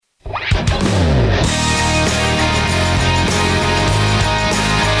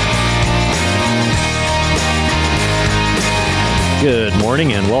Good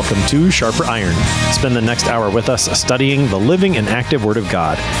morning and welcome to Sharper Iron. Spend the next hour with us studying the living and active Word of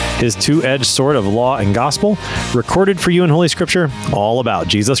God, His two-edged sword of law and gospel, recorded for you in Holy Scripture, all about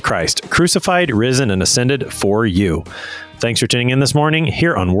Jesus Christ, crucified, risen, and ascended for you. Thanks for tuning in this morning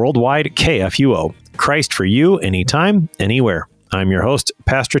here on Worldwide KFUO. Christ for you, anytime, anywhere. I'm your host,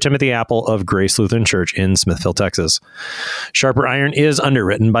 Pastor Timothy Apple of Grace Lutheran Church in Smithville, Texas. Sharper Iron is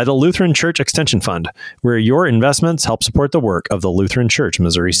underwritten by the Lutheran Church Extension Fund, where your investments help support the work of the Lutheran Church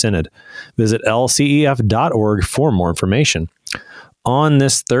Missouri Synod. Visit lcef.org for more information. On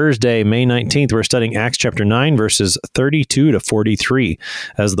this Thursday, May 19th, we're studying Acts chapter 9, verses 32 to 43.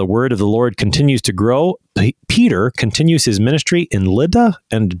 As the word of the Lord continues to grow, Peter continues his ministry in Lydda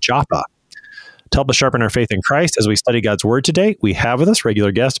and Joppa. To help us sharpen our faith in Christ as we study God's Word today, we have with us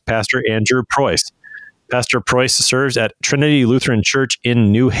regular guest, Pastor Andrew Preuss. Pastor Preuss serves at Trinity Lutheran Church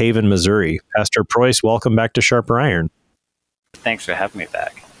in New Haven, Missouri. Pastor Preuss, welcome back to Sharper Iron. Thanks for having me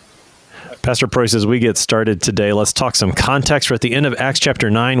back. Pastor Preuss, as we get started today, let's talk some context. We're at the end of Acts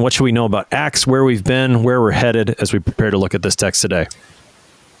chapter 9. What should we know about Acts, where we've been, where we're headed as we prepare to look at this text today?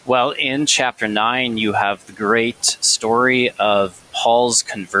 Well, in chapter 9, you have the great story of Paul's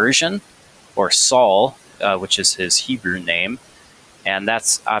conversion, or Saul, which is his Hebrew name. And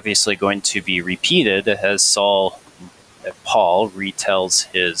that's obviously going to be repeated as Paul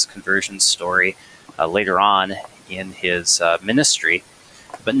retells his conversion story later on in his ministry.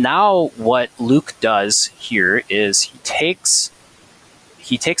 But now what Luke does here is he takes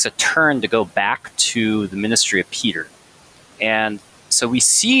a turn to go back to the ministry of Peter. And so we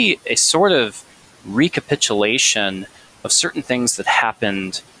see a sort of recapitulation of certain things that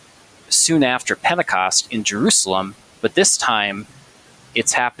happened soon after Pentecost in Jerusalem, but this time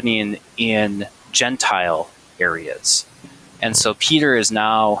it's happening in Gentile areas. And so Peter is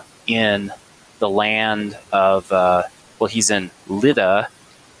now in the land of, he's in Lydda,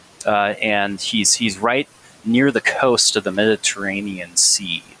 and he's right near the coast of the Mediterranean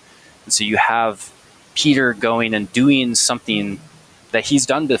Sea. And so you have Peter going and doing something that he's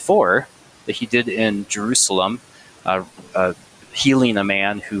done before, that he did in Jerusalem, healing a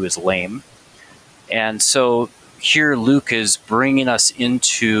man who is lame. And so here Luke is bringing us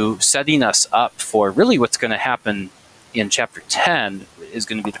into setting us up for really what's going to happen in chapter 10 is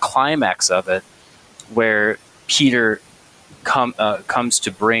going to be the climax of it, where Peter comes to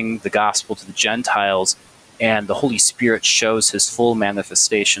bring the gospel to the Gentiles, and the Holy Spirit shows his full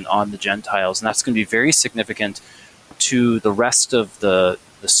manifestation on the Gentiles. And that's going to be very significant to the rest of the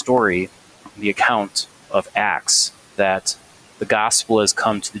story, the account of Acts, that the gospel has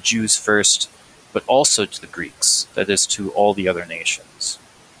come to the Jews first, but also to the Greeks, that is, to all the other nations.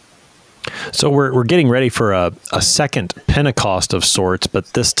 So we're getting ready for a second Pentecost of sorts, but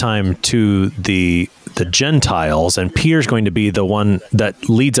this time to the Gentiles, and Peter's going to be the one that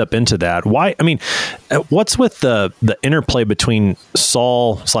leads up into that. Why? I mean, what's with the interplay between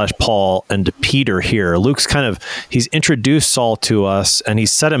Saul/Paul and Peter here? Luke's he's introduced Saul to us, and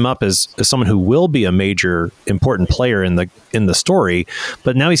he's set him up as someone who will be a major important player in the story,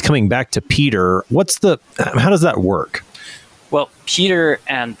 but now he's coming back to Peter. How does that work? Well, Peter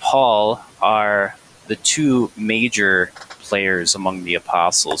and Paul are the two major players among the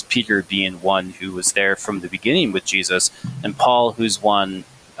apostles, Peter being one who was there from the beginning with Jesus, and Paul who's one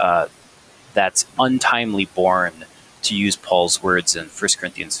that's untimely born, to use Paul's words in 1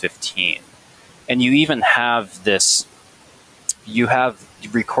 Corinthians 15. And you even have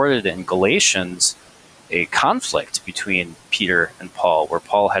recorded in Galatians a conflict between Peter and Paul, where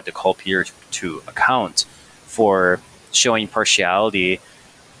Paul had to call Peter to account for showing partiality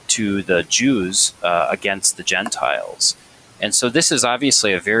to the Jews against the Gentiles. And so this is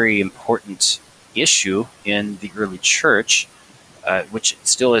obviously a very important issue in the early church, which it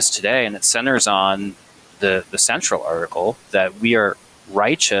still is today, and it centers on the central article that we are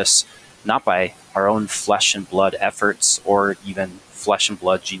righteous not by our own flesh and blood efforts or even flesh and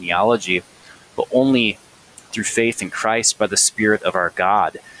blood genealogy, but only through faith in Christ by the Spirit of our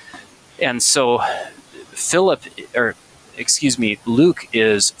God. And so Luke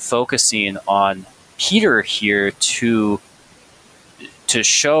is focusing on Peter here to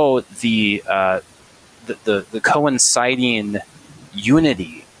show the coinciding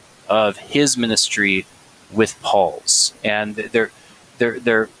unity of his ministry with Paul's, and they're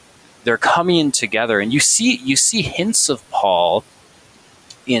coming together. And you see hints of Paul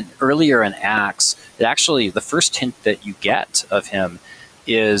earlier in Acts. That actually, the first hint that you get of him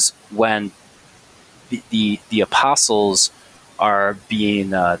is when the apostles are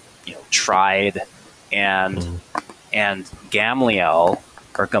being tried, and Gamaliel,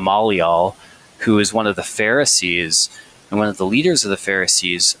 who is one of the Pharisees, And one of the leaders of the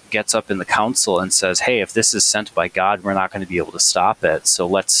Pharisees gets up in the council and says, hey, if this is sent by God, we're not going to be able to stop it. So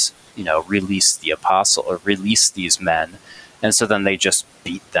let's, release the apostle or release these men. And so then they just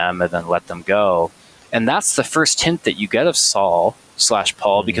beat them and then let them go. And that's the first hint that you get of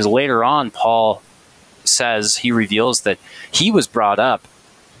Saul/Paul, because later on, Paul says, he reveals that he was brought up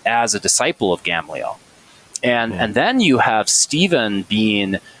as a disciple of Gamaliel. And then you have Stephen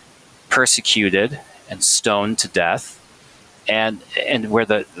being persecuted and stoned to death, and where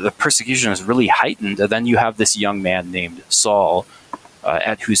the persecution is really heightened. And then you have this young man named Saul,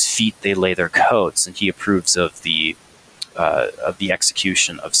 at whose feet they lay their coats, and he approves of the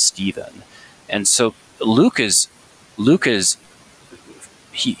execution of Stephen. And so Luke is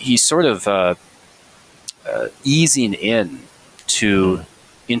he's sort of easing in to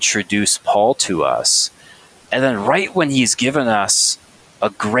introduce Paul to us, and then right when he's given us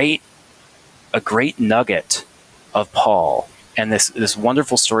a great nugget of Paul and this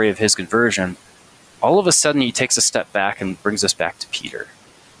wonderful story of his conversion, all of a sudden he takes a step back and brings us back to Peter,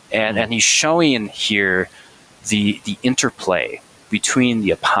 and he's showing here the interplay between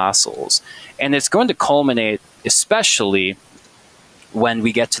the apostles, and it's going to culminate especially when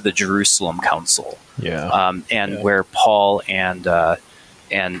we get to the Jerusalem Council, where Paul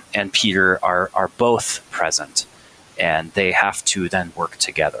and Peter are both present, and they have to then work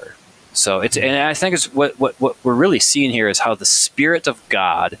together. So and I think it's what we're really seeing here is how the Spirit of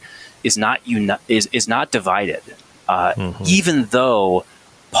God is not is not divided, even though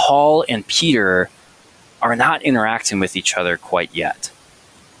Paul and Peter are not interacting with each other quite yet.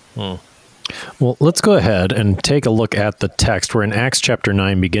 Well, let's go ahead and take a look at the text. We're in Acts chapter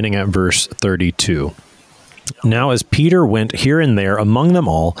 9, beginning at verse 32. Now, as Peter went here and there among them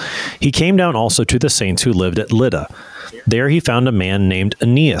all, he came down also to the saints who lived at Lydda. There he found a man named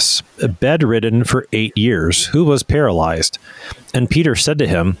Aeneas, bedridden for 8 years, who was paralyzed. And Peter said to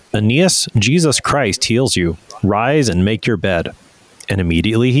him, Aeneas, Jesus Christ heals you. Rise and make your bed. And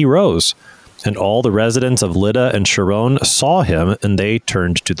immediately he rose. And all the residents of Lydda and Sharon saw him, and they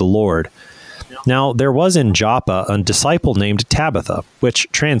turned to the Lord. Now there was in Joppa a disciple named Tabitha, which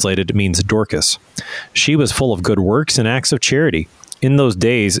translated means Dorcas. She was full of good works and acts of charity. In those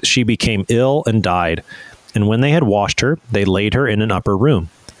days she became ill and died. And when they had washed her, they laid her in an upper room.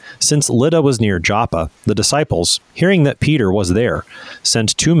 Since Lydda was near Joppa, the disciples, hearing that Peter was there,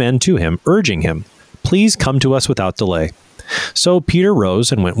 sent 2 men to him, urging him, Please come to us without delay. So Peter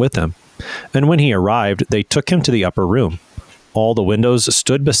rose and went with them. And when he arrived, they took him to the upper room. All the windows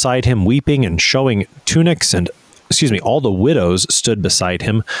stood beside him, weeping and showing tunics and all the widows stood beside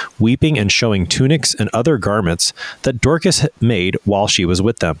him, weeping and showing tunics and other garments that Dorcas had made while she was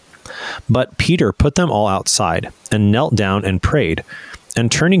with them. But Peter put them all outside and knelt down and prayed.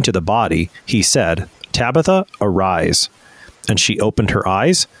 And turning to the body, he said, Tabitha, arise. And she opened her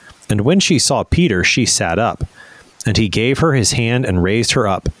eyes, and when she saw Peter, she sat up. And he gave her his hand and raised her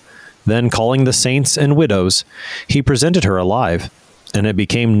up. Then, calling the saints and widows, he presented her alive, and it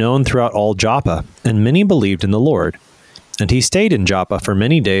became known throughout all Joppa, and many believed in the Lord. And he stayed in Joppa for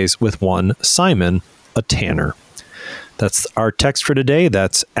many days with one Simon, a tanner. That's our text for today.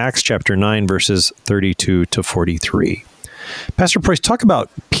 That's Acts chapter 9, verses 32 to 43. Pastor Preuss, talk about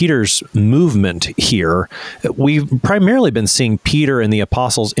Peter's movement here. We've primarily been seeing Peter and the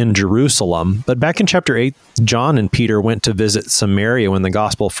apostles in Jerusalem, but back in chapter 8, John and Peter went to visit Samaria when the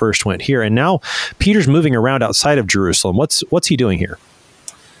gospel first went here, and now Peter's moving around outside of Jerusalem. What's he doing here?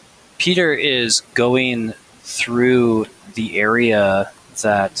 Peter is going through the area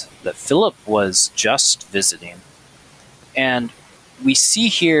that Philip was just visiting, and we see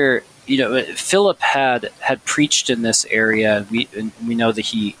here, Philip had preached in this area. We know that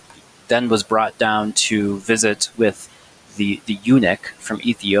he then was brought down to visit with the eunuch from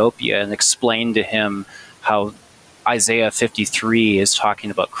Ethiopia and explained to him how Isaiah 53 is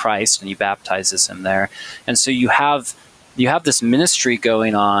talking about Christ, and he baptizes him there. And so you have this ministry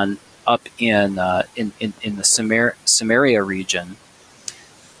going on up in the Samaria region.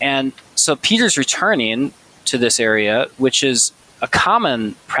 And so Peter's returning to this area, which is a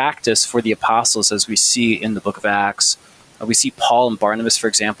common practice for the apostles, as we see in the book of Acts. We see Paul and Barnabas, for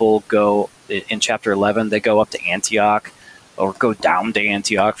example, go in chapter 11, they go up to Antioch, or go down to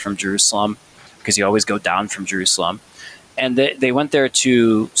Antioch from Jerusalem, because you always go down from Jerusalem. And they went there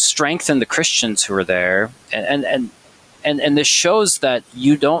to strengthen the Christians who were there. And this shows that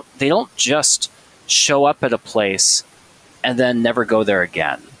they don't just show up at a place and then never go there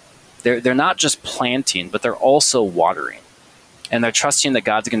again. They're not just planting, but they're also watering. And they're trusting that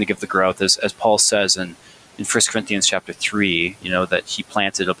God's going to give the growth, as Paul says in in 1 Corinthians chapter 3, that he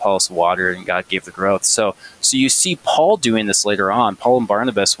planted, Apollos watered, and God gave the growth. So you see Paul doing this later on, Paul and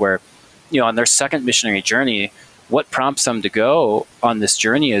Barnabas, where, on their second missionary journey, what prompts them to go on this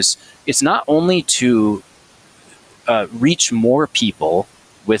journey is it's not only to reach more people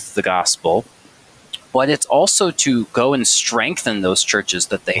with the gospel, but it's also to go and strengthen those churches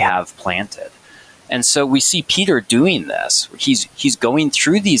that they have planted. And so we see Peter doing this. He's going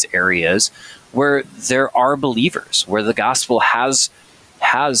through these areas where there are believers, where the gospel has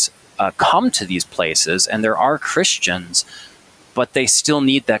come to these places, and there are Christians, but they still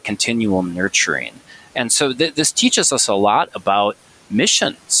need that continual nurturing. And so this teaches us a lot about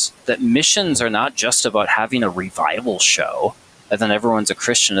missions, that missions are not just about having a revival show, and then everyone's a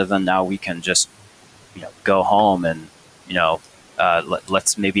Christian, and then now we can just go home and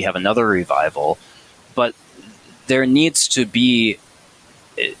let's maybe have another revival. But there needs to be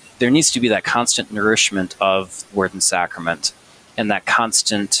that constant nourishment of Word and Sacrament, and that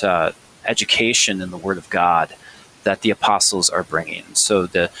constant education in the Word of God that the apostles are bringing. So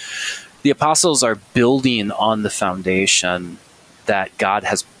the apostles are building on the foundation that God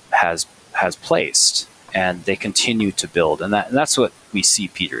has placed, and they continue to build, and that's what we see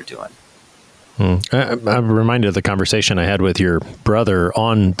Peter doing. I'm reminded of the conversation I had with your brother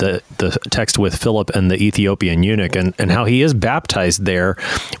on the text with Philip and the Ethiopian eunuch, and how he is baptized there,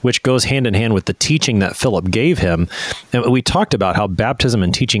 which goes hand in hand with the teaching that Philip gave him. And we talked about how baptism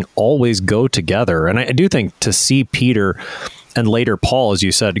and teaching always go together. And I do think to see Peter and later Paul, as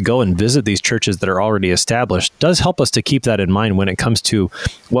you said, go and visit these churches that are already established does help us to keep that in mind when it comes to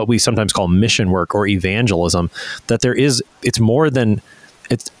what we sometimes call mission work or evangelism, that it's more than...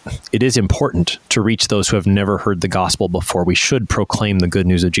 It is important to reach those who have never heard the gospel before. We should proclaim the good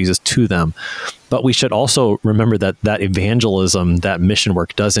news of Jesus to them. But we should also remember that evangelism, that mission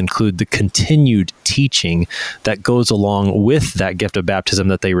work, does include the continued teaching that goes along with that gift of baptism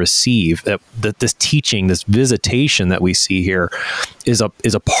that they receive. That this teaching, this visitation that we see here is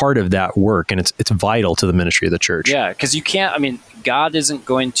a part of that work, and it's vital to the ministry of the church. Yeah, because you can't, God isn't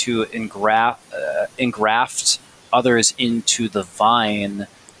going to engraft others into the vine,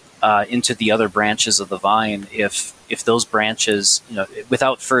 into the other branches of the vine, if those branches,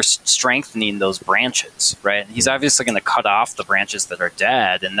 without first strengthening those branches, right? He's obviously going to cut off the branches that are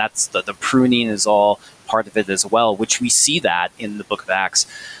dead, and that's the pruning is all part of it as well, which we see that in the book of Acts.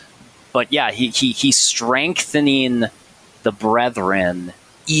 But yeah, he's strengthening the brethren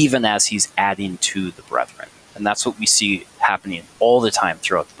even as he's adding to the brethren, and that's what we see happening all the time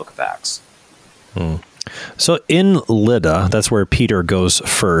throughout the book of Acts. So in Lydda, that's where Peter goes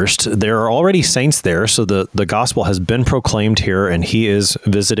first. There are already saints there, so the gospel has been proclaimed here, and he is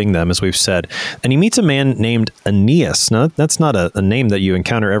visiting them, as we've said. And he meets a man named Aeneas. Now, that's not a name that you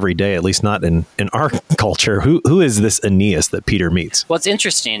encounter every day, at least not in our culture. Who is this Aeneas that Peter meets? Well, it's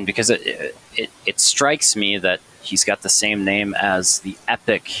interesting because it strikes me that he's got the same name as the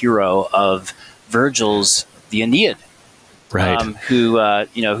epic hero of Virgil's The Aeneid, right?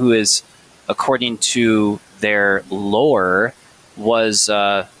 Who is, according to their lore, was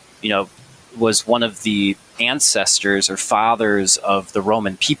one of the ancestors or fathers of the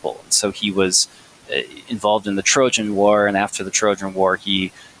Roman people. And so he was involved in the Trojan War, and after the Trojan War,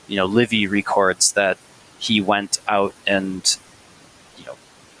 Livy records that he went out and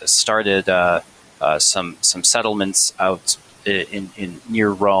started some settlements out in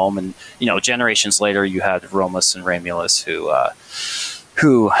near Rome, and generations later you had Romulus and Romulus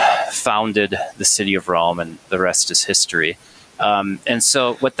who founded the city of Rome, and the rest is history. And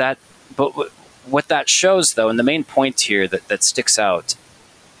so what that shows, though, and the main point here that sticks out,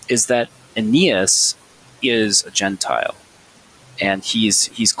 is that Aeneas is a Gentile, and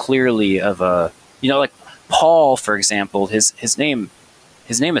he's clearly of a, like Paul, for example, his name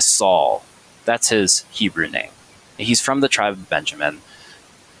is Saul. That's his Hebrew name. He's from the tribe of Benjamin,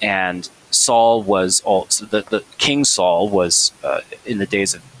 and Saul was also the King Saul was in the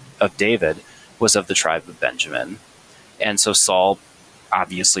days of David was of the tribe of Benjamin, and so Saul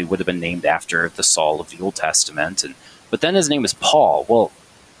obviously would have been named after the Saul of the Old Testament, but then his name is Paul. Well,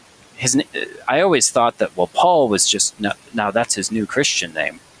 I always thought that Paul was just now that's his new Christian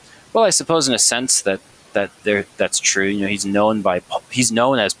name. Well, I suppose in a sense that's true. He's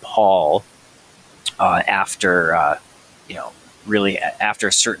known as Paul after really after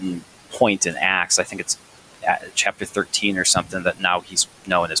a certain point in Acts. I think it's chapter 13 or something, that now he's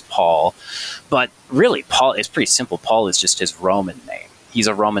known as Paul. But really, Paul is pretty simple. Paul is just his Roman name. He's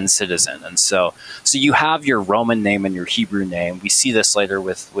a Roman citizen, and so you have your Roman name and your Hebrew name. We see this later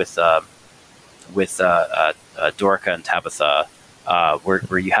with Dorcas and Tabitha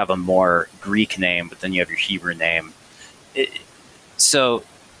where you have a more Greek name, but then you have your Hebrew name. So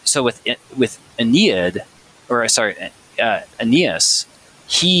with Aeneas,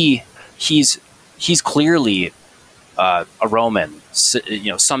 he's clearly a Roman,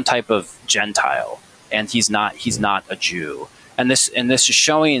 some type of Gentile, and he's not a Jew. And this is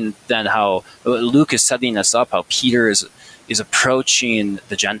showing then how Luke is setting us up, how Peter is approaching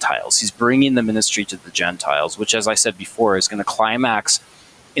the Gentiles. He's bringing the ministry to the Gentiles, which, as I said before, is going to climax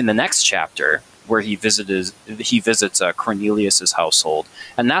in the next chapter, where he visits Cornelius's household.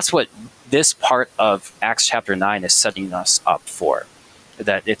 And that's what this part of Acts chapter 9 is setting us up for.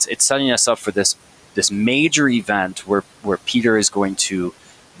 That it's setting us up for this major event where Peter is going to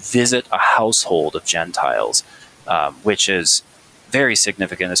visit a household of Gentiles, which is very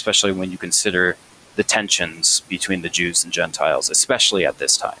significant, especially when you consider the tensions between the Jews and Gentiles, especially at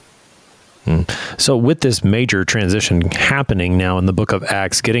this time. So with this major transition happening now in the book of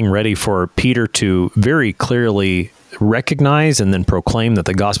Acts, getting ready for Peter to very clearly recognize and then proclaim that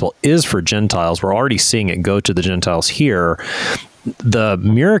the gospel is for Gentiles, we're already seeing it go to the Gentiles here. The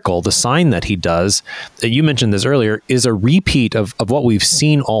miracle, the sign that he does, you mentioned this earlier, is a repeat of what we've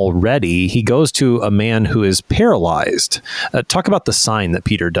seen already. He goes to a man who is paralyzed. Talk about the sign that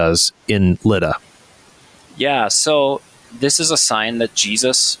Peter does in Lydda. Yeah, so this is a sign that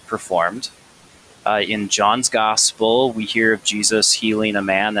Jesus performed. In John's Gospel, we hear of Jesus healing a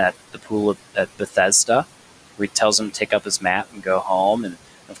man at the pool at Bethesda, where he tells him to take up his mat and go home. And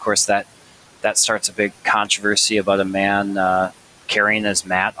of course, that starts a big controversy about a man carrying his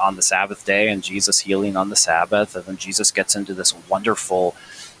mat on the Sabbath day and Jesus healing on the Sabbath. And then Jesus gets into this wonderful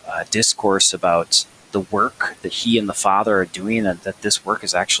discourse about the work that he and the Father are doing, and that this work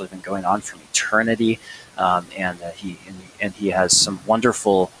has actually been going on from eternity. And he has some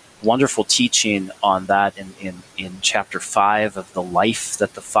wonderful teaching on that in chapter 5 of the life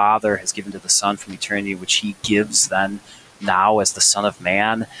that the Father has given to the Son from eternity, which he gives then now as the Son of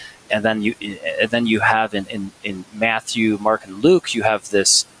Man. And then you have in Matthew, Mark, and Luke, you have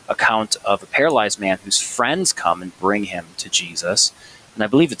this account of a paralyzed man whose friends come and bring him to Jesus. And I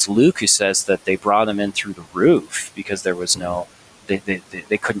believe it's Luke who says that they brought him in through the roof because there was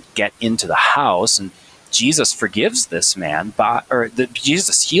they couldn't get into the house. And Jesus forgives this man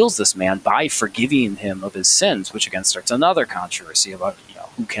Jesus heals this man by forgiving him of his sins, which again starts another controversy about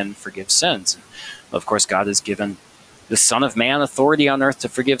who can forgive sins. And of course, God has given the Son of Man authority on earth to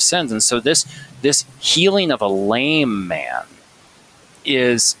forgive sins, and so this healing of a lame man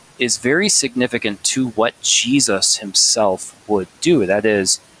is very significant to what Jesus himself would do. That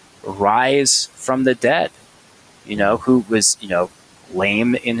is, rise from the dead. Who was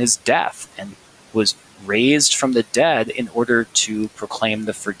lame in his death and was raised from the dead in order to proclaim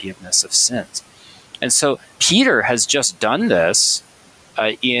the forgiveness of sins. And so Peter has just done this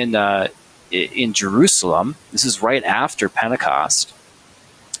in Jerusalem. This is right after Pentecost.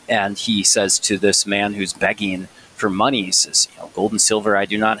 And he says to this man who's begging for money, he says, gold and silver I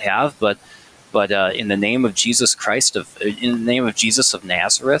do not have, but in the name of Jesus Christ, in the name of Jesus of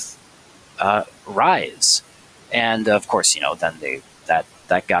Nazareth, rise. And of course, then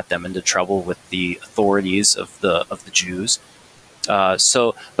that got them into trouble with the authorities of the Jews.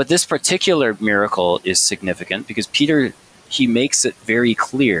 But this particular miracle is significant because Peter, he makes it very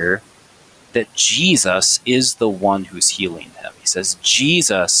clear that Jesus is the one who's healing him. He says,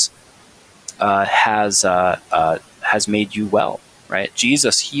 Jesus has made you well, right?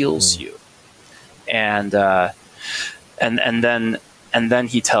 Jesus heals you. And then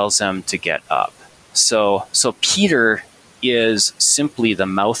he tells him to get up. So Peter is simply the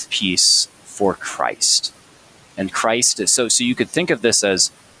mouthpiece for Christ. And Christ is, so you could think of this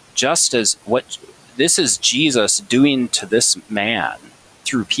as just as what this is Jesus doing to this man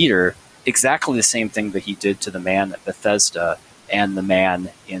through Peter, exactly the same thing that he did to the man at Bethesda and the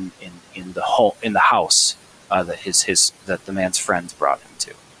man in the house that the man's friends brought him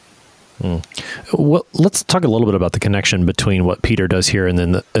to. Well, let's talk a little bit about the connection between what Peter does here and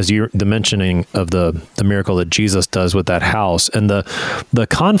then the mentioning of the miracle that Jesus does with that house, and the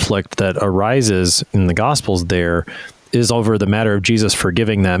conflict that arises in the Gospels there is over the matter of Jesus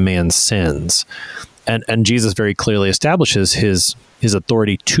forgiving that man's sins. And Jesus very clearly establishes his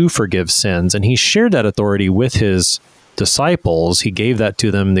authority to forgive sins, and he shared that authority with his disciples. He gave that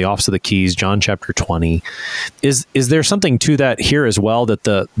to them, the office of the keys, John chapter 20. Is there something to that here as well, that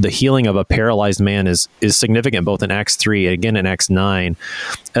the healing of a paralyzed man is significant both in Acts 3 and again in Acts 9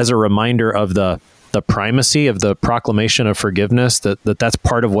 as a reminder of the primacy of the proclamation of forgiveness, that's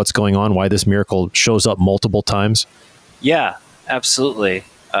part of what's going on, why this miracle shows up multiple times? Yeah, absolutely.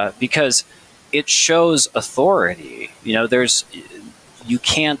 Because it shows authority. You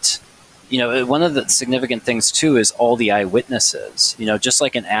can't, one of the significant things too is all the eyewitnesses. Just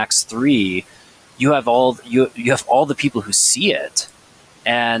like in Acts 3, you have all the people who see it,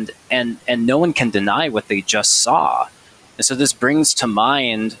 and no one can deny what they just saw. And so this brings to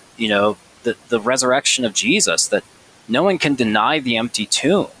mind, the resurrection of Jesus, that no one can deny the empty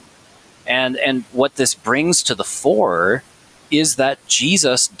tomb. And what this brings to the fore is that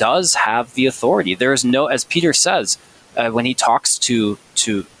Jesus does have the authority. There is no, as Peter says, when he talks to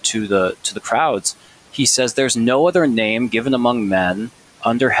the crowds, he says, "There's no other name given among men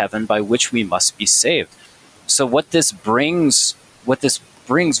under heaven by which we must be saved." So what this brings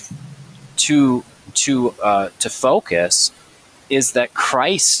to focus is that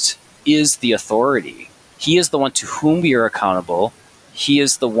Christ is the authority. He is the one to whom we are accountable. He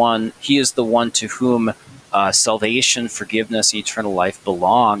is the one to whom salvation, forgiveness, eternal life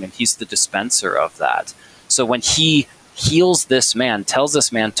belong, and he's the dispenser of that. So when he heals this man, tells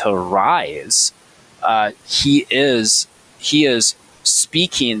this man to rise, he is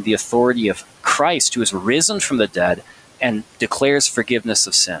speaking the authority of Christ, who has risen from the dead and declares forgiveness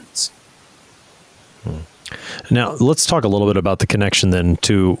of sins. Now, let's talk a little bit about the connection then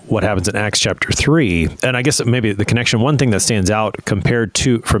to what happens in Acts chapter 3. And I guess maybe the connection, one thing that stands out compared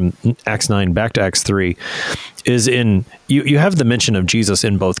to from Acts 9 back to Acts 3 is you have the mention of Jesus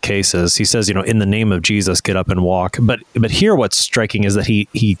in both cases. He says, in the name of Jesus, get up and walk. But here what's striking is that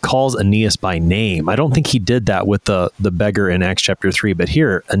he calls Aeneas by name. I don't think he did that with the beggar in Acts chapter 3, but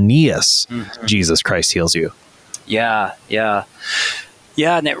here, Aeneas, Jesus Christ heals you. Yeah.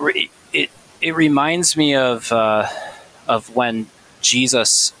 And it reminds me of when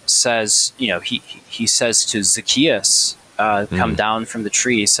Jesus says, he says to Zacchaeus, come down from the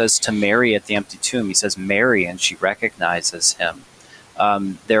tree. He says to Mary at the empty tomb, he says, "Mary," and she recognizes him.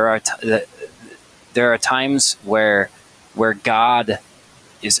 There are times where God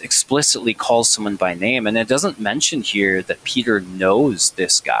is explicitly calls someone by name, and it doesn't mention here that Peter knows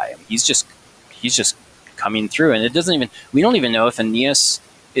this guy. I mean, he's just coming through, and we don't even know if Aeneas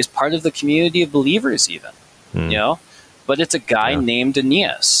is part of the community of believers even, but it's a guy named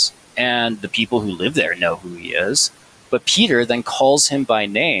Aeneas, and the people who live there know who he is. But Peter then calls him by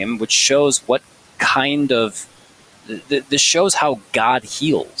name, which shows what kind of, this shows how God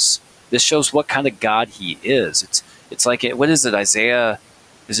heals. This shows what kind of God he is. It's like, what is it, Isaiah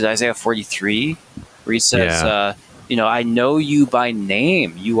 43, where he says, I know you by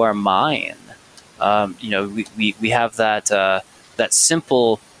name, you are mine. We have that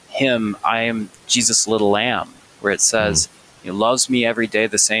simple hymn, "I am Jesus' little lamb," where it says, he loves me every day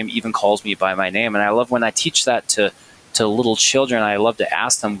the same, even calls me by my name. And I love when I teach that to little children, I love to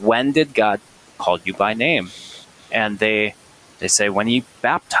ask them, when did God call you by name? And they say, when he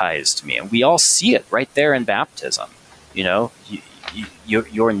baptized me. And we all see it right there in baptism.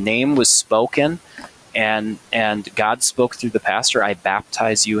 Your name was spoken, and God spoke through the pastor, "I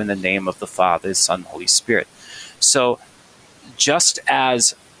baptize you in the name of the Father, Son, Holy Spirit." So just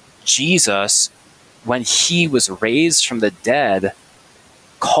as Jesus, when he was raised from the dead,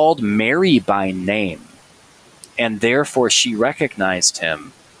 called Mary by name, and therefore she recognized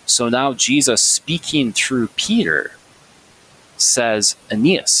him, so now Jesus, speaking through Peter, says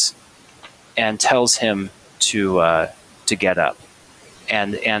Aeneas, and tells him to get up.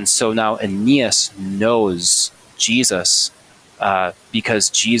 And so now Aeneas knows Jesus because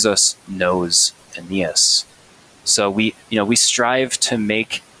Jesus knows Aeneas. So we strive to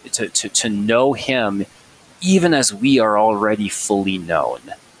make to know him even as we are already fully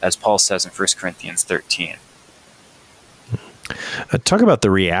known, as Paul says in 1 Corinthians 13. Talk about the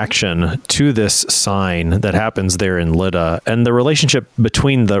reaction to this sign that happens there in Lydda, and the relationship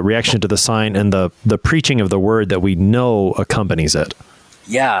between the reaction to the sign and the preaching of the word that we know accompanies it.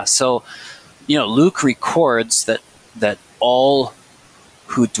 Yeah, so Luke records that all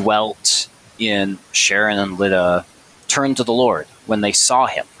who dwelt in Sharon and Lydda turned to the Lord when they saw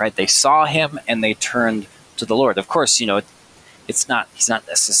him, right? They saw him and they turned to the Lord. Of course, he's not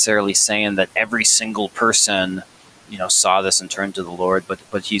necessarily saying that every single person saw this and turned to the Lord,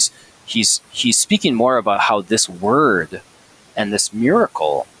 but he's speaking more about how this word and this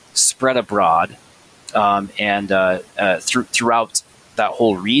miracle spread abroad and throughout that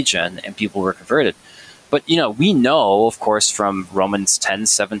whole region, and people were converted. But we know, of course, from Romans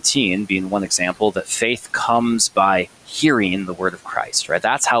 10:17 being one example, that faith comes by hearing the word of Christ, right?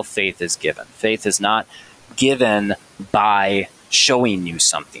 That's how faith is given. Faith is not given by showing you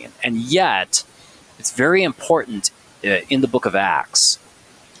something. And yet, it's very important in the book of Acts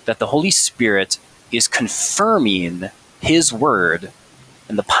that the Holy Spirit is confirming his word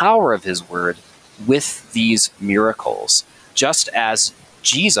and the power of his word with these miracles, just as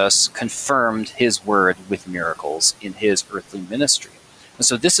Jesus confirmed his word with miracles in his earthly ministry. And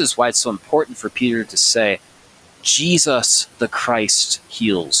so this is why it's so important for Peter to say, Jesus the Christ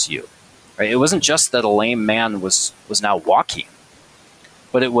heals you. Right? It wasn't just that a lame man was now walking,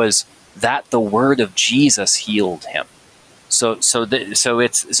 but it was that the word of Jesus healed him. So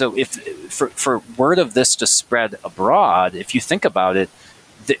if for word of this to spread abroad, if you think about it,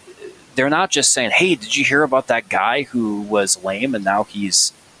 they're not just saying, "Hey, did you hear about that guy who was lame and now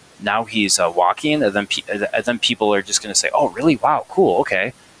he's walking?" And then people are just going to say, "Oh, really? Wow, cool,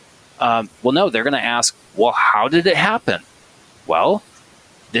 okay." Well, no, they're going to ask, "Well, how did it happen?" Well,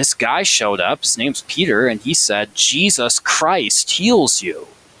 this guy showed up. His name's Peter, and he said, "Jesus Christ heals you."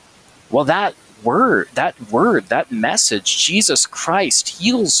 Well, that message, Jesus Christ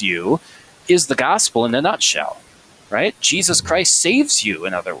heals you, is the gospel in a nutshell, right? Jesus Christ saves you,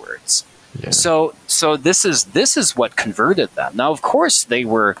 in other words. Yeah. So this is what converted them. Now, of course,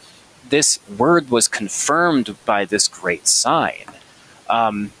 this word was confirmed by this great sign,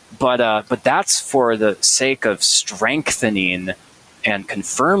 but that's for the sake of strengthening and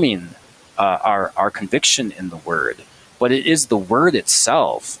confirming our conviction in the word. But it is the word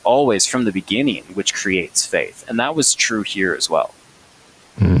itself, always from the beginning, which creates faith. And that was true here as well.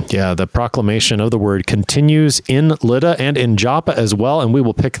 Yeah, the proclamation of the word continues in Lydda and in Joppa as well, and we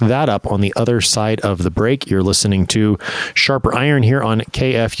will pick that up on the other side of the break. You're listening to Sharper Iron here on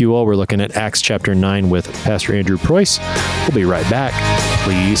KFUO. We're looking at Acts chapter 9 with Pastor Andrew Preuss. We'll be right back.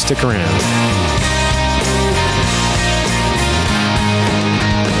 Please stick around.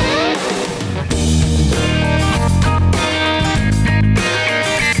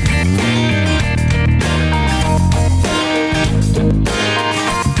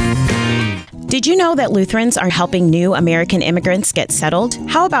 Did you know that Lutherans are helping new American immigrants get settled?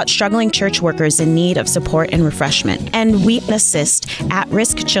 How about struggling church workers in need of support and refreshment? And we assist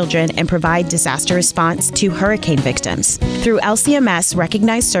at-risk children and provide disaster response to hurricane victims. Through LCMS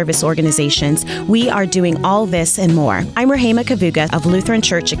recognized service organizations, we are doing all this and more. I'm Rahema Kavuga of Lutheran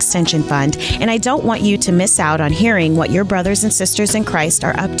Church Extension Fund, and I don't want you to miss out on hearing what your brothers and sisters in Christ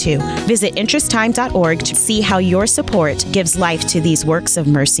are up to. Visit interesttime.org to see how your support gives life to these works of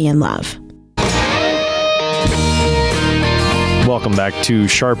mercy and love. Welcome back to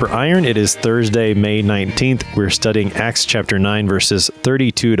Sharper Iron. It is Thursday, May 19th. We're studying Acts chapter 9, verses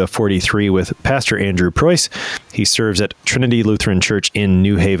 32 to 43 with Pastor Andrew Preuss. He serves at Trinity Lutheran Church in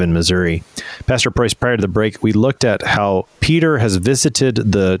New Haven, Missouri. Pastor Preuss, prior to the break, we looked at how Peter has visited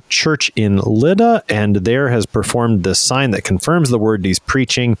the church in Lydda and there has performed the sign that confirms the word he's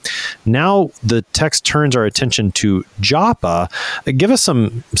preaching. Now the text turns our attention to Joppa. Give us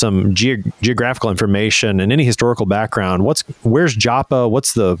some geographical information and any historical background. Where's Joppa?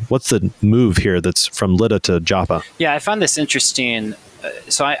 What's the move here that's from Lydda to Joppa? Yeah, I found this interesting.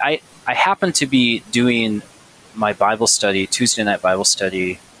 So I happen to be doing my Bible study, Tuesday night Bible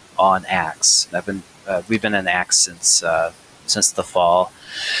study on Acts. We've been in Acts since the fall,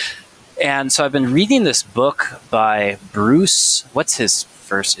 and so I've been reading this book by Bruce. What's his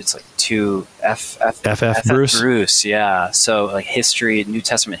first? It's like F.F. Bruce. Yeah. So like history, New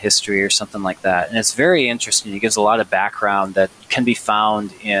Testament history, or something like that, and it's very interesting. He gives a lot of background that can be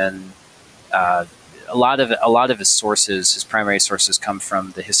found in a lot of his sources. His primary sources come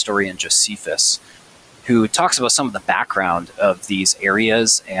from the historian Josephus, who talks about some of the background of these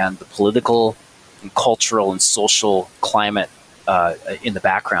areas and the political and cultural and social climate in the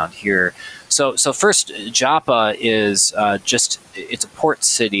background here. So first, Joppa is it's a port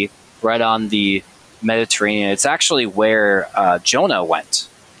city right on the Mediterranean. It's actually where Jonah went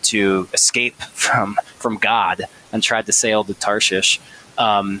to escape from God and tried to sail to Tarshish,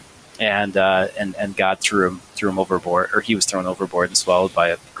 and God threw him overboard, or he was thrown overboard and swallowed by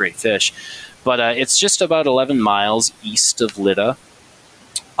a great fish. But it's just about 11 miles east of Lydda.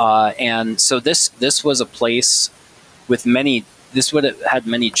 And so this was a place with this would have had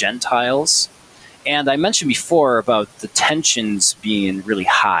many Gentiles. And I mentioned before about the tensions being really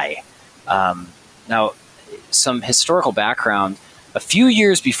high. Now, some historical background. A few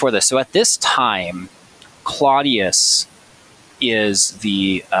years before this, so at this time, Claudius is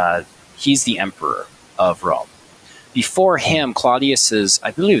he's the emperor of Rome. Before him, I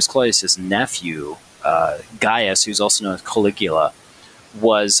believe it was Claudius's nephew, Gaius, who's also known as Caligula,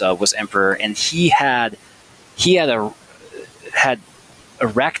 was emperor, and he had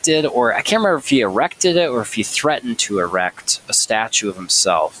erected, or I can't remember if he erected it or if he threatened to erect a statue of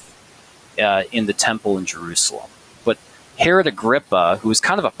himself in the temple in Jerusalem. But Herod Agrippa, who was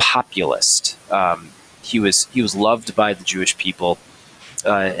kind of a populist, he was loved by the Jewish people.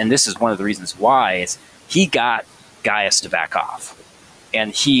 and this is one of the reasons why, is he got Gaius to back off.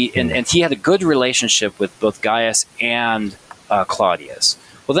 And he had a good relationship with both Gaius and Claudius.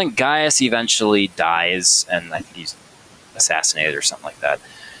 Well, then Gaius eventually dies, and I think he's assassinated or something like that.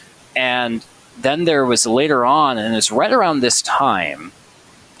 And then there was later on, and it's right around this time,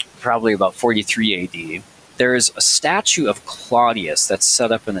 probably about 43 AD, there's a statue of Claudius that's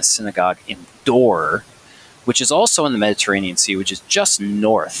set up in a synagogue in Dor, which is also in the Mediterranean Sea, which is just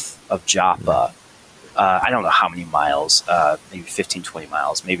north of Joppa. I don't know how many miles, maybe 15, 20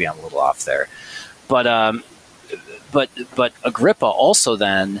 miles. Maybe I'm a little off there. But Agrippa also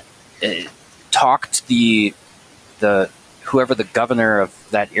then talked the whoever the governor of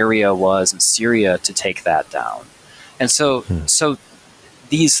that area was in Syria to take that down. And so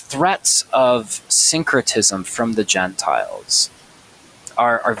these threats of syncretism from the Gentiles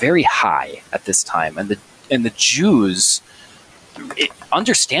are very high at this time, and the Jews,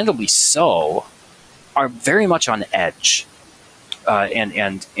 understandably so, are very much on edge,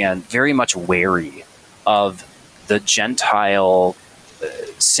 and very much wary of the Gentile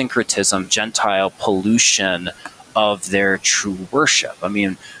syncretism, Gentile pollution of their true worship. I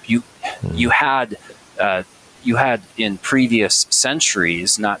mean, you had in previous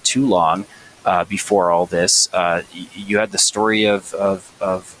centuries, not too long before all this, you had the story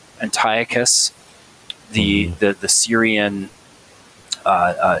of Antiochus, the Syrian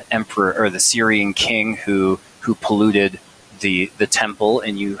emperor, or the Syrian king who polluted the temple,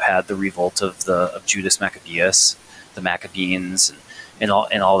 and you had the revolt of Judas Maccabeus, the Maccabees, and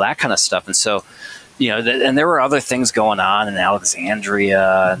all that kind of stuff. And so, and there were other things going on in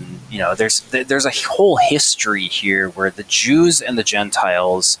Alexandria, and there's a whole history here where the Jews and the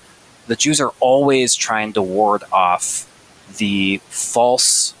Gentiles, the Jews are always trying to ward off the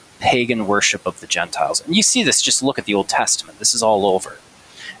false pagan worship of the Gentiles. And you see this, just look at the Old Testament. This is all over.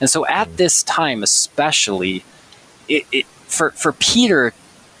 And so at this time, especially, for Peter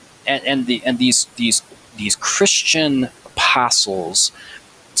and these Christian apostles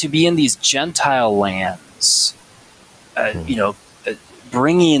to be in these Gentile lands,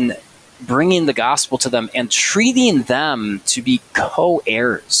 bringing the gospel to them and treating them to be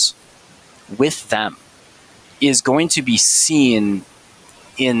co-heirs with them, is going to be seen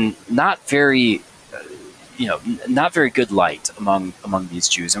in not very good light among these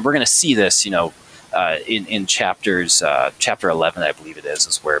Jews. And we're going to see this, in chapter 11, I believe it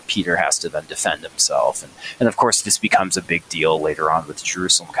is where Peter has to then defend himself. And of course, this becomes a big deal later on with the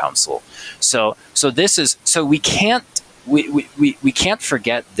Jerusalem Council. So we can't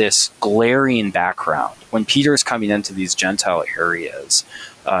forget this glaring background when Peter is coming into these Gentile areas,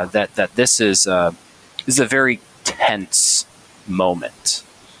 that this is a very tense moment.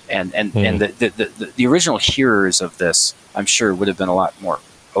 And the original hearers of this, I'm sure, would have been a lot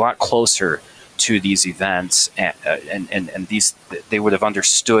closer to these events, and these, they would have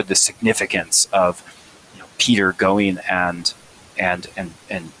understood the significance of Peter going and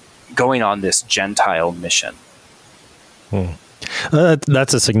going on this Gentile mission.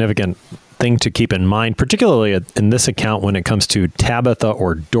 That's a significant thing to keep in mind, particularly in this account when it comes to Tabitha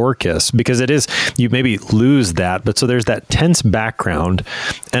or Dorcas, because it is, you maybe lose that, but so there's that tense background.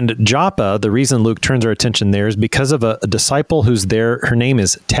 And Joppa, the reason Luke turns our attention there is because of a disciple who's there. Her name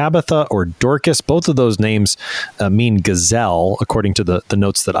is Tabitha or Dorcas. Both of those names mean gazelle, according to the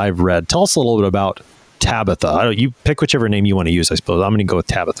notes that I've read. Tell us a little bit about Tabitha. You pick whichever name you want to use, I suppose. I'm going to go with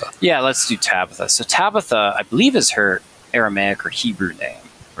Tabitha. Yeah, let's do Tabitha. So Tabitha, I believe, is her Aramaic or Hebrew name,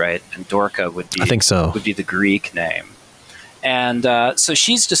 right? And Dorca would be, I think so, would be the Greek name. And so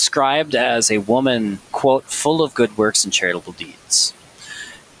she's described as a woman, quote, full of good works and charitable deeds.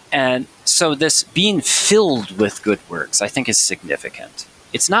 And so this being filled with good works, I think, is significant.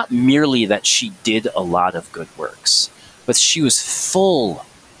 It's not merely that she did a lot of good works, but she was full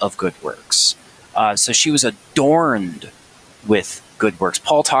of good works. So she was adorned with good works.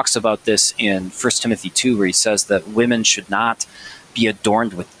 Paul talks about this in 1 Timothy 2, where he says that women should not be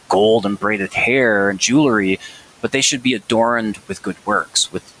adorned with gold and braided hair and jewelry, but they should be adorned with good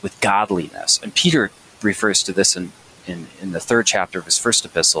works, with godliness. And Peter refers to this in the 3rd chapter of his first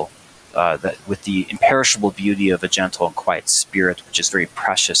epistle, that with the imperishable beauty of a gentle and quiet spirit, which is very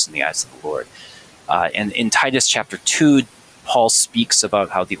precious in the eyes of the Lord. And in Titus chapter 2, Paul speaks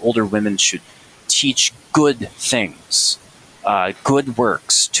about how the older women should teach good things, good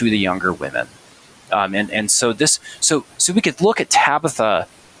works to the younger women. And so we could look at Tabitha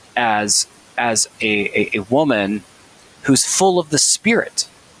as a woman who's full of the Spirit,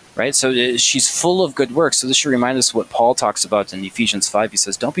 right? So she's full of good works. So this should remind us what Paul talks about in Ephesians 5. He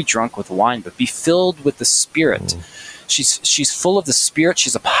says, don't be drunk with wine, but be filled with the Spirit. She's full of the Spirit.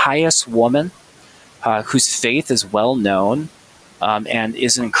 She's a pious woman whose faith is well known and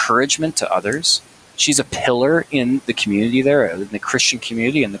is an encouragement to others. She's a pillar in the community there, in the Christian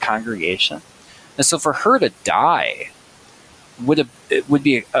community, in the congregation. And so for her to die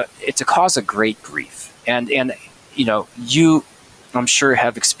it's a cause of great grief. And you, I'm sure,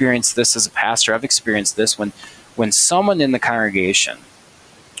 have experienced this as a pastor. I've experienced this when someone in the congregation,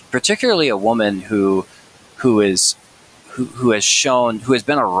 particularly a woman who has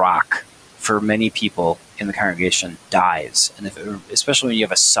been a rock for many people in the congregation, dies, and especially when you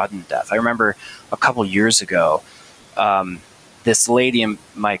have a sudden death. I remember a couple years ago, this lady in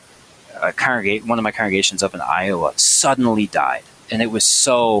my one of my congregations up in Iowa suddenly died, and it was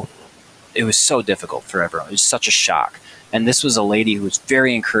so difficult for everyone. It was such a shock. And this was a lady who was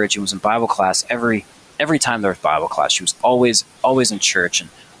very encouraging, was in Bible class every time there was Bible class. She was always in church and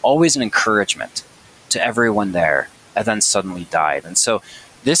always an encouragement to everyone there, and then suddenly died. And so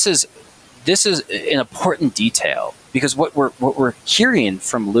this is an important detail, because what we're hearing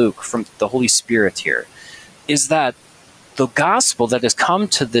from Luke, from the Holy Spirit here, is that the gospel that has come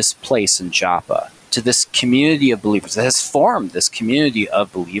to this place in Joppa, to this community of believers, that has formed this community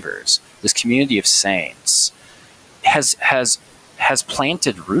of believers, this community of saints, has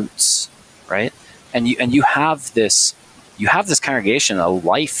planted roots, right? And you have this congregation, a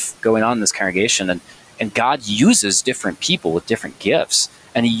life going on in this congregation, and God uses different people with different gifts,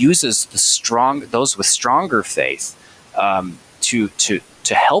 and He uses those with stronger faith to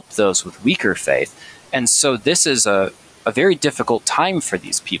help those with weaker faith. And so this is a very difficult time for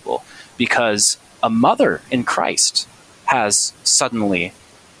these people, because a mother in Christ has suddenly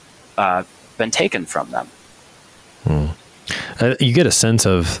been taken from them. You get a sense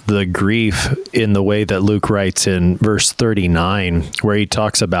of the grief in the way that Luke writes in verse 39, where he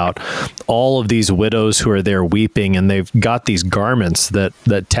talks about all of these widows who are there weeping, and they've got these garments that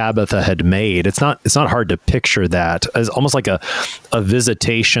Tabitha had made. It's not hard to picture that as almost like a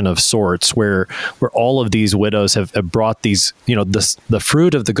visitation of sorts, where all of these widows have brought these, the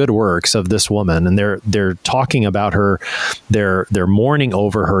fruit of the good works of this woman, and they're talking about her, they're mourning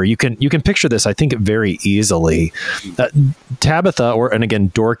over her. You can picture this, I think, very easily. Tabitha, and again,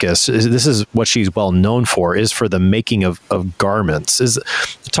 Dorcas, this is what she's well known for, is for the making of garments.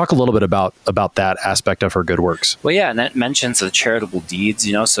 Talk a little bit about that aspect of her good works. Well, yeah, and that mentions the charitable deeds,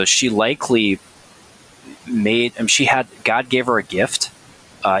 so she likely made, God gave her a gift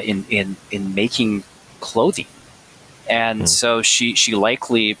in making clothing. And so she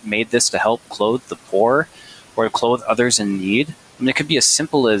likely made this to help clothe the poor or to clothe others in need. I mean, it could be as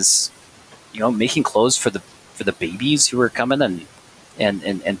simple as, making clothes for the babies who were coming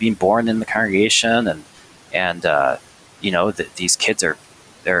and being born in the congregation, and these kids are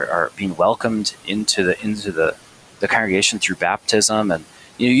being welcomed into the congregation through baptism. And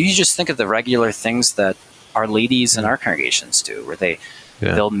you just think of the regular things that our ladies in our congregations do, where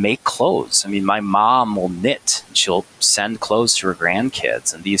they'll make clothes. I mean, my mom will knit, and she'll send clothes to her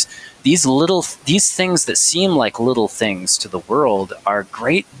grandkids, and these things that seem like little things to the world are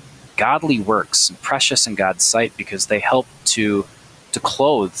great godly works and precious in God's sight, because they help to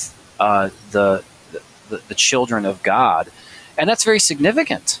clothe the children of God, and that's very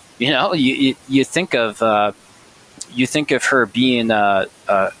significant. You think of her being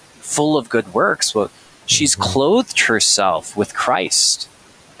full of good works. Well, she's clothed herself with Christ,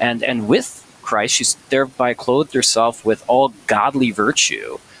 and with Christ, she's thereby clothed herself with all godly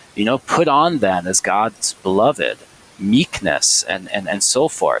virtue. Put on then as God's beloved, meekness and so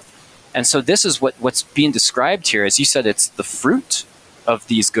forth. And so this is what's being described here. As you said, it's the fruit of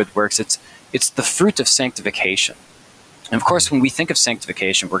these good works. It's the fruit of sanctification. And of course, when we think of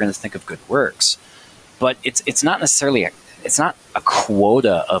sanctification, we're going to think of good works. But it's not necessarily it's not a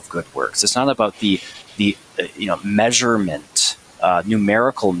quota of good works. It's not about the measurement,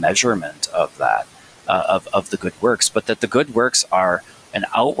 numerical measurement of that of the good works, but that the good works are an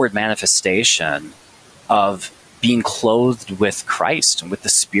outward manifestation of being clothed with Christ and with the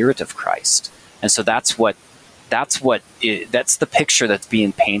Spirit of Christ. And so that's the picture that's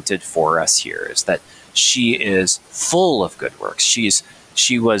being painted for us here, is that she is full of good works. She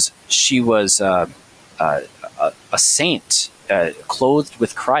was a saint, clothed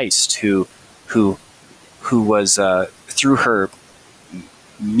with Christ, who was through her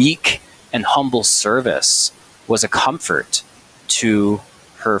meek and humble service was a comfort to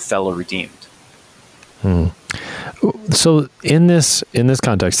her fellow redeemed. So in this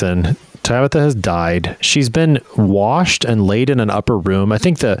context, then, Tabitha has died. She's been washed and laid in an upper room. I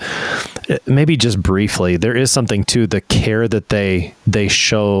think that maybe just briefly, there is something to the care that they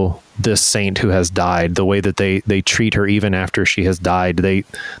show this saint who has died, the way that they treat her even after she has died.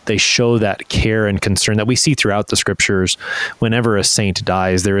 They show that care and concern that we see throughout the scriptures. Whenever a saint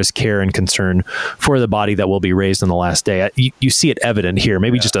dies, there is care and concern for the body that will be raised on the last day. You see it evident here.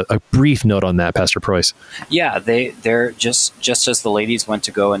 Maybe just a brief note on that, Pastor Preuss. Yeah, they're just as the ladies went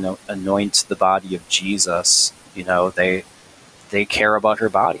to go and anoint the body of Jesus, they care about her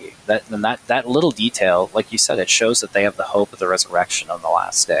body. That little detail, like you said, it shows that they have the hope of the resurrection on the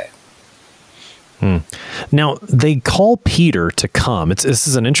last day. Now, they call Peter to come. This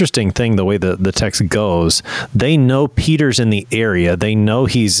is an interesting thing, the way the text goes. They know Peter's in the area. They know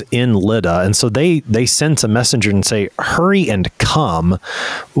he's in Lydda. And so they send a messenger and say, hurry and come.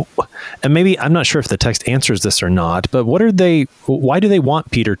 And maybe, I'm not sure if the text answers this or not, but why do they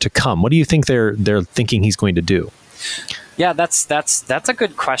want Peter to come? What do you think they're thinking he's going to do? Yeah, that's a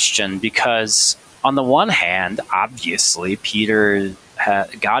good question, because on the one hand, obviously,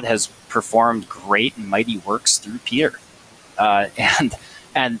 God has performed great and mighty works through Peter,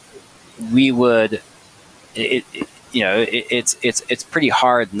 and we would, it's pretty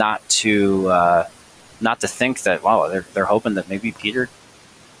hard not to think that, wow, they're hoping that maybe Peter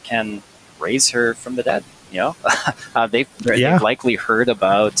can raise her from the dead. They've likely heard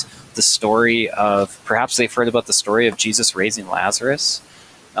about the story perhaps they've heard about the story of Jesus raising Lazarus,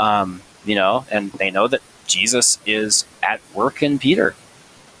 and they know that Jesus is at work in Peter.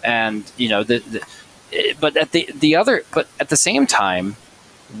 And but at the same time,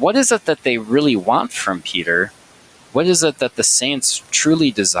 what is it that they really want from Peter? What is it that the saints truly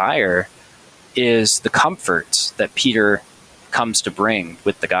desire? Is the comfort that Peter comes to bring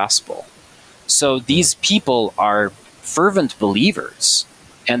with the gospel. So these people are fervent believers,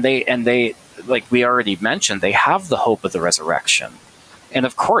 and they like we already mentioned, they have the hope of the resurrection. And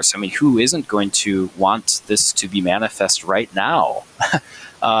of course, who isn't going to want this to be manifest right now?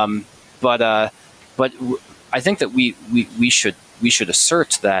 But I think that we should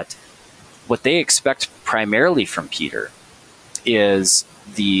assert that what they expect primarily from Peter is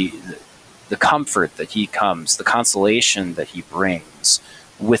the comfort that he comes, the consolation that he brings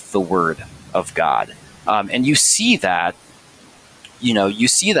with the word of God. And you see that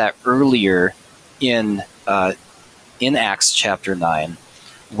earlier in Acts chapter 9,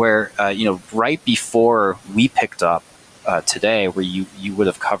 where right before we picked up today, where you would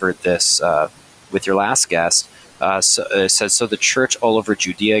have covered this with your last guest, it says, so the church all over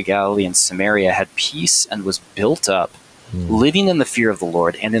Judea, Galilee, and Samaria had peace and was built up, living in the fear of the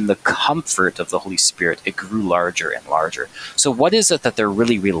Lord and in the comfort of the Holy Spirit. It grew larger and larger. So what is it that they're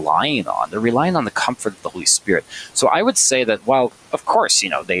really relying on? They're relying on the comfort of the Holy Spirit. So I would say that, while of course,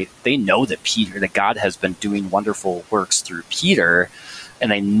 they know that God has been doing wonderful works through Peter,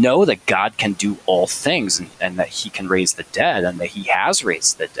 and they know that God can do all things, and that he can raise the dead, and that he has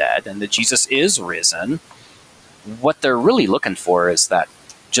raised the dead, and that Jesus is risen. What they're really looking for is that,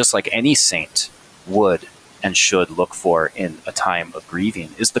 just like any saint would and should look for in a time of grieving,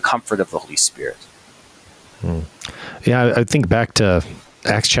 is the comfort of the Holy Spirit. Yeah, I think back to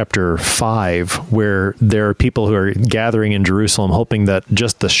Acts chapter 5, where there are people who are gathering in Jerusalem hoping that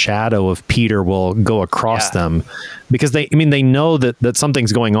just the shadow of Peter will go across them, because they know that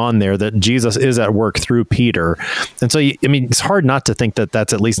something's going on there, that Jesus is at work through Peter. And so, it's hard not to think that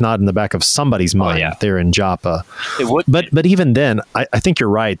that's at least not in the back of somebody's mind there in Joppa. It would. But even then, I think you're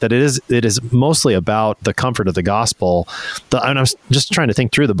right, that it is mostly about the comfort of the gospel. And I'm just trying to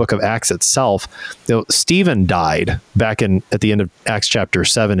think through the book of Acts itself. Stephen died back at the end of Acts chapter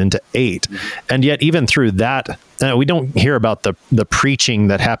 7 into 8. And yet, even through that, we don't hear about the preaching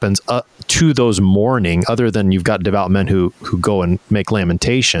that happens to those mourning, other than you've got devout men who go and make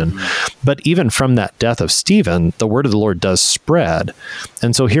lamentation. But even from that death of Stephen, the word of the Lord does spread.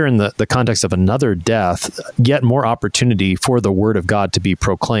 And so here in the context of another death, yet more opportunity for the word of God to be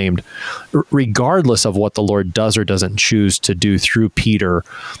proclaimed, regardless of what the Lord does or doesn't choose to do through Peter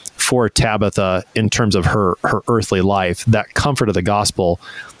for Tabitha in terms of her earthly life. That comfort of the gospel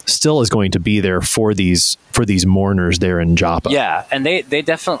still is going to be there for these mourners there in Joppa. Yeah, and they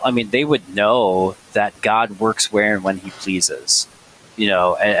definitely, they would know that God works where and when he pleases.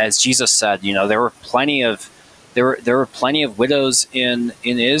 As Jesus said, there were plenty of widows in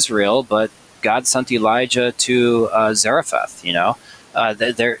Israel, but God sent Elijah to Zarephath. They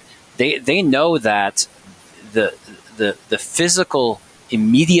know that the physical,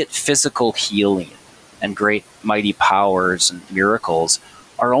 immediate physical healing and great mighty powers and miracles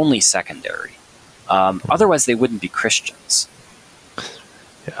are only secondary. Otherwise, they wouldn't be Christians.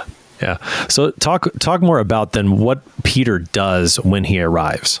 Yeah. So talk more about then what Peter does when he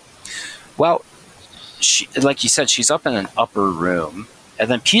arrives. Well, like you said, she's up in an upper room, And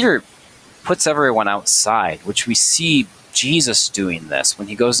then Peter puts everyone outside, which we see Jesus doing this when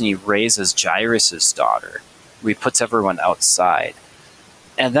he goes and he raises Jairus' daughter. He puts everyone outside.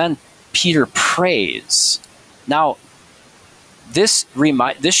 And then Peter prays. Now, this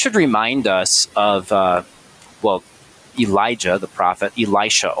should remind us of, Elijah, the prophet.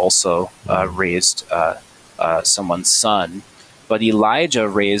 Elisha also raised someone's son. But Elijah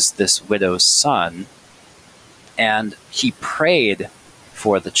raised this widow's son, and he prayed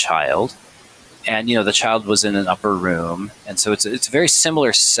for the child. And, the child was in an upper room. And so it's a very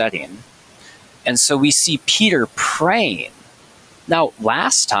similar setting. And so we see Peter praying. Now,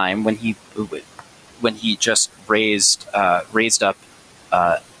 last time when he just raised up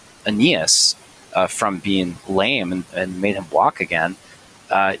Aeneas from being lame and made him walk again,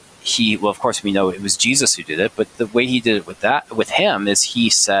 of course we know it was Jesus who did it, but the way he did it with him is he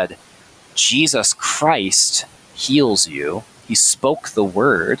said, Jesus Christ heals you. He spoke the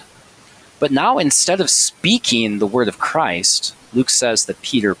word. But now, instead of speaking the word of Christ, Luke says that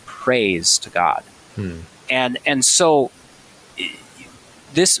Peter prays to God. And so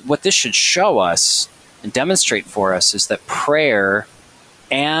what this should show us and demonstrate for us is that prayer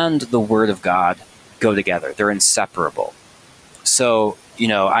and the word of God go together. They're inseparable. So,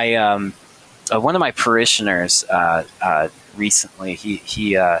 I one of my parishioners recently,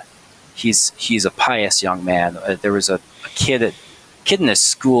 he's a pious young man. There was a kid in his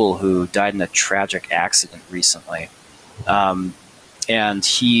school who died in a tragic accident recently. And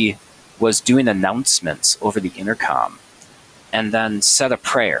he was doing announcements over the intercom and then said a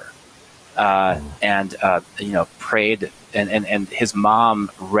prayer and prayed. And his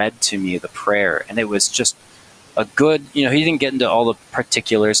mom read to me the prayer. And it was just a good, he didn't get into all the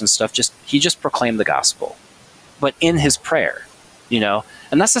particulars and stuff. He just proclaimed the gospel. But in his prayer,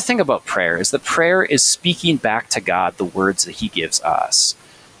 and that's the thing about prayer, is that prayer is speaking back to God the words that he gives us.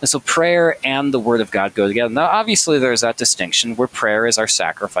 And so prayer and the word of God go together. Now, obviously, there's that distinction where prayer is our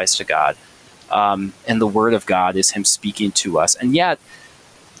sacrifice to God, and the word of God is him speaking to us. And yet,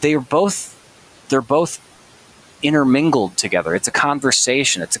 they're both intermingled together. It's a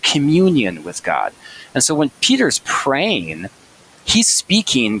conversation. It's a communion with God. And so when Peter's praying, he's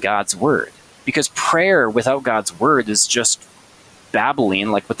speaking God's word, because prayer without God's word is just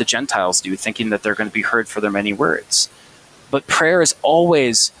babbling like what the Gentiles do, thinking that they're going to be heard for their many words. But prayer is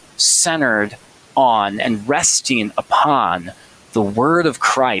always centered on and resting upon the word of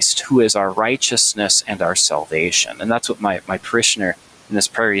Christ, who is our righteousness and our salvation. And that's what my parishioner in this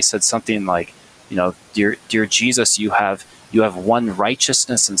prayer, he said something like, dear Jesus, you have won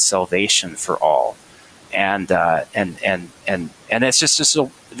righteousness and salvation for all. And it's just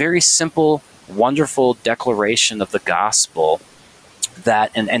a very simple, wonderful declaration of the gospel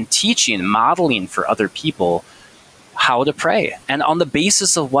that and teaching, modeling for other people how to pray. And on the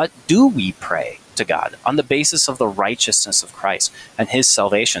basis of what do we pray to God? On the basis of the righteousness of Christ and his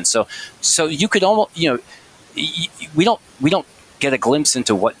salvation. So you could almost, we don't get a glimpse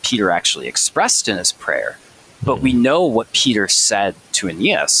into what Peter actually expressed in his prayer, but we know what Peter said to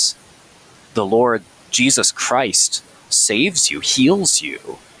Aeneas. The Lord Jesus Christ saves you, heals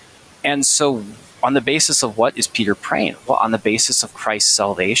you. And so on the basis of what is Peter praying? Well, on the basis of Christ's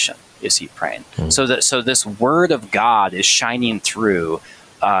salvation is he praying. So this word of God is shining through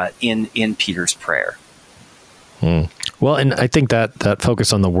in Peter's prayer. Well, and I think that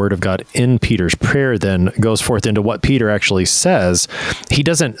focus on the word of God in Peter's prayer then goes forth into what Peter actually says. He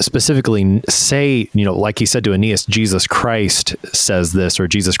doesn't specifically say, like he said to Aeneas, Jesus Christ says this or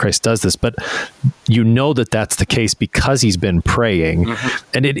Jesus Christ does this, but that that's the case because he's been praying.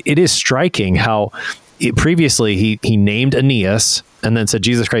 And it is striking how previously he named Aeneas and then said,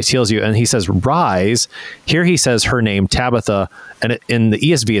 Jesus Christ heals you. And he says, rise. Here he says her name, Tabitha. And in the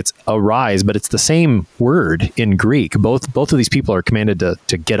ESV, it's arise, but it's the same word in Greek. Both of these people are commanded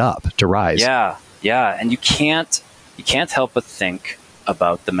to get up, to rise. Yeah. And you can't help but think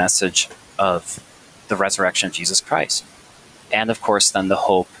about the message of the resurrection of Jesus Christ. And of course, then the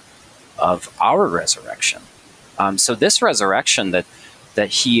hope of our resurrection. So this resurrection that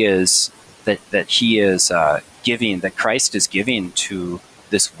he is giving, that Christ is giving to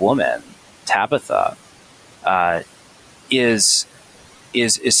this woman, Tabitha, is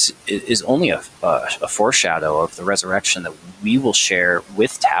only a foreshadow of the resurrection that we will share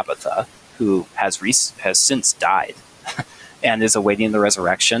with Tabitha, who has since died and is awaiting the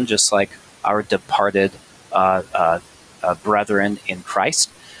resurrection, just like our departed brethren in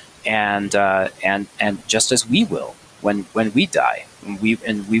Christ, and just as we will when we die. And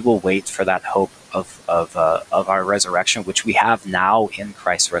we will wait for that hope of our resurrection, which we have now in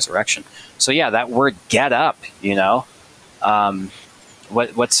Christ's resurrection. So yeah, that word "get up,"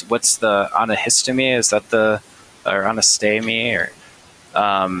 what's the anahistomene? Is that or anastemi, or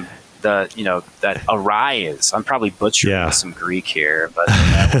that arise? I'm probably butchering some Greek here, but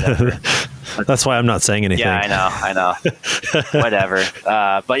whatever. That's why I'm not saying anything. Yeah, I know. Whatever.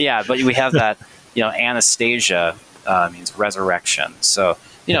 But we have that. Anastasia means resurrection. So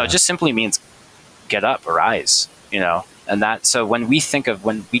it just simply means get up, arise. And that. So when we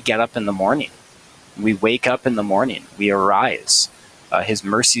get up in the morning, we wake up in the morning, we arise. His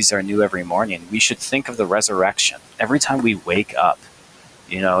mercies are new every morning. We should think of the resurrection every time we wake up.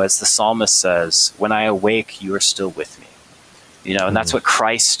 As the psalmist says, when I awake, you are still with me. And that's what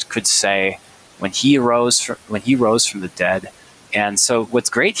Christ could say when he rose from the dead. And so what's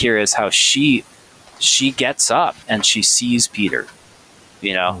great here is how she gets up and she sees Peter,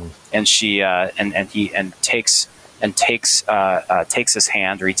 and she takes his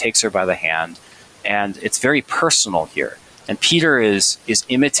hand, or he takes her by the hand, and it's very personal here. And Peter is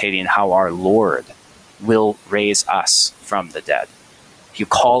imitating how our Lord will raise us from the dead. He'll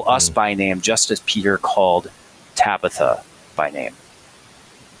call us by name, just as Peter called Tabitha by name.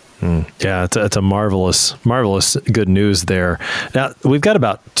 Yeah, it's a marvelous good news there. Now, we've got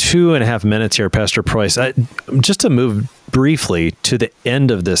about 2.5 minutes here, Pastor Preuss. Just to move briefly to the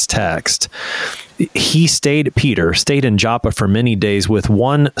end of this text, Peter stayed in Joppa for many days with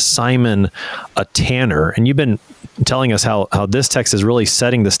one Simon, a tanner. And you've been telling us how this text is really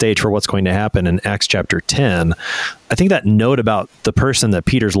setting the stage for what's going to happen in Acts chapter 10. I think that note about the person that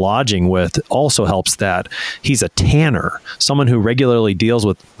Peter's lodging with also helps that. He's a tanner, someone who regularly deals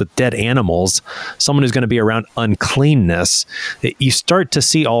with dead animals, someone who's going to be around uncleanness. You start to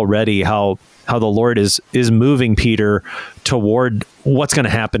see already how the Lord is moving Peter toward what's going to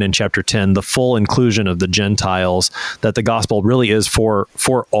happen in chapter 10, the full inclusion of the Gentiles, that the gospel really is for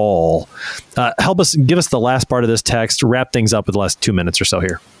all. Give us the last part of this text, wrap things up with the last 2 minutes or so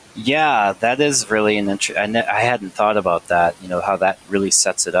here. Yeah, that is really an interesting. I hadn't thought about that, how that really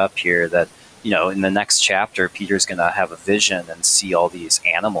sets it up here, that, in the next chapter, Peter's going to have a vision and see all these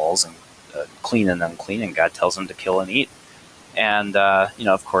animals, and clean and unclean, and God tells him to kill and eat. And,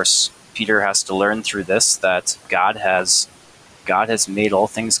 of course, Peter has to learn through this that God has made all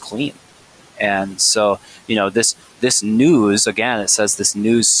things clean. And so, this news, again, it says this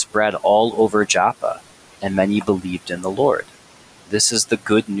news spread all over Joppa, and many believed in the Lord. This is the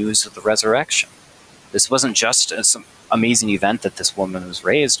good news of the resurrection. This wasn't just some amazing event that this woman was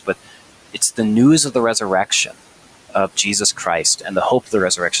raised, but it's the news of the resurrection of Jesus Christ and the hope of the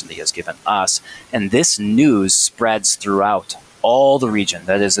resurrection that he has given us. And this news spreads throughout all the region.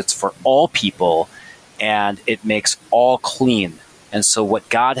 That is, it's for all people, and it makes all clean. And so what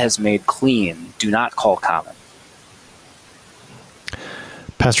God has made clean, do not call common.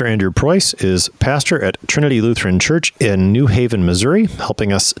 Pastor Andrew Preuss is pastor at Trinity Lutheran Church in New Haven, Missouri,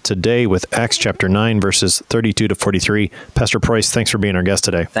 helping us today with Acts chapter 9, verses 32 to 43. Pastor Preuss, thanks for being our guest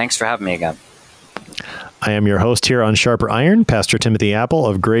today. Thanks for having me again. I am your host here on Sharper Iron, Pastor Timothy Apple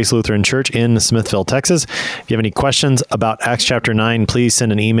of Grace Lutheran Church in Smithville, Texas. If you have any questions about Acts chapter 9, please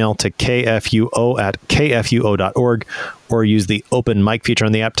send an email to kfuo@kfuo.org or use the open mic feature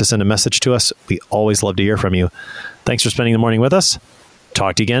on the app to send a message to us. We always love to hear from you. Thanks for spending the morning with us.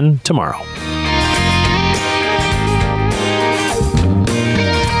 Talk to you again tomorrow.